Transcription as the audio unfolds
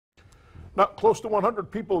Now, close to 100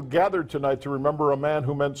 people gathered tonight to remember a man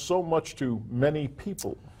who meant so much to many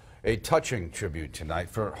people. A touching tribute tonight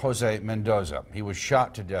for Jose Mendoza. He was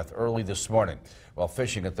shot to death early this morning while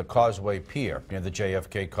fishing at the Causeway Pier near the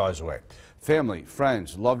JFK Causeway. Family,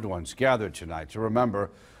 friends, loved ones gathered tonight to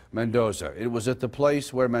remember Mendoza. It was at the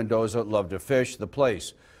place where Mendoza loved to fish, the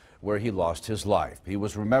place where he lost his life. He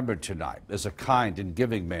was remembered tonight as a kind and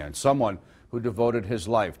giving man, someone who devoted his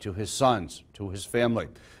life to his sons, to his family,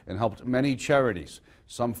 and helped many charities.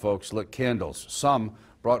 Some folks lit candles, some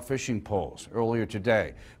brought fishing poles. Earlier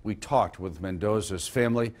today, we talked with Mendoza's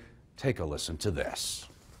family. Take a listen to this.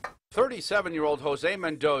 37-year-old Jose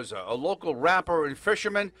Mendoza, a local rapper and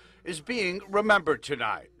fisherman, is being remembered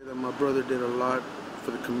tonight. My brother did a lot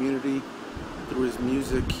for the community. Through his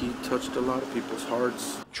music, he touched a lot of people's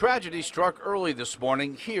hearts. Tragedy struck early this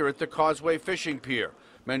morning here at the Causeway Fishing Pier.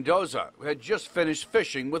 Mendoza had just finished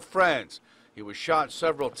fishing with friends. He was shot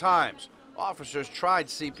several times. Officers tried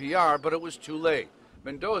CPR, but it was too late.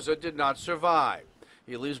 Mendoza did not survive.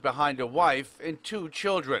 He leaves behind a wife and 2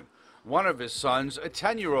 children. One of his sons, a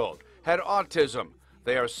 10-year-old, had autism.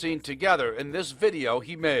 They are seen together in this video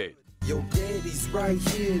he made. Your daddy's right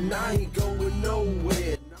here and I ain't going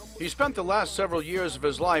nowhere. He spent the last several years of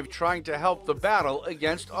his life trying to help the battle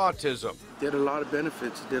against autism. Did a lot of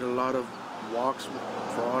benefits, did a lot of walks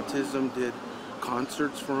for autism, did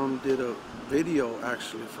concerts for him, did a video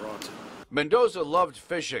actually for autism. Mendoza loved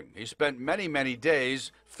fishing. He spent many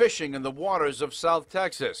days fishing in the waters of South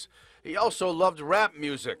Texas. He also loved rap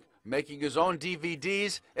music, making his own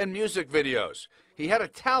DVDs and music videos. He had a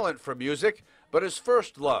talent for music, but his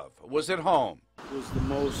first love was at home. He was the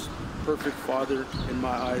most perfect father in my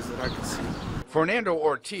eyes that I could see. Fernando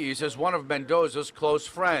Ortiz is one of Mendoza's close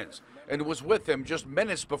friends and was with him just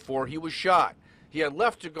minutes before he was shot. He had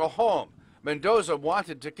left to go home. Mendoza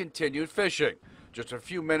wanted to continue fishing. Just a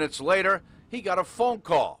few minutes later, he got a phone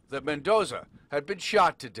call that Mendoza had been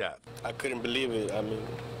shot to death. I couldn't believe it. I mean,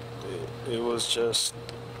 it was just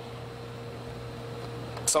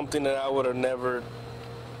something that I would have never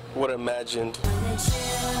imagined.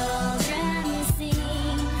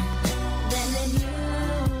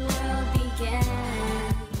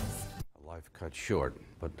 A life cut short,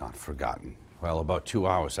 but not forgotten. Well, about 2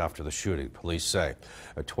 hours after the shooting, police say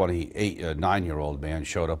a 29-year-old man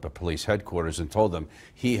showed up at police headquarters and told them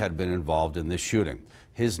he had been involved in this shooting.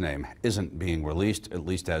 His name isn't being released, at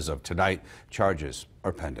least as of tonight. Charges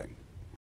are pending.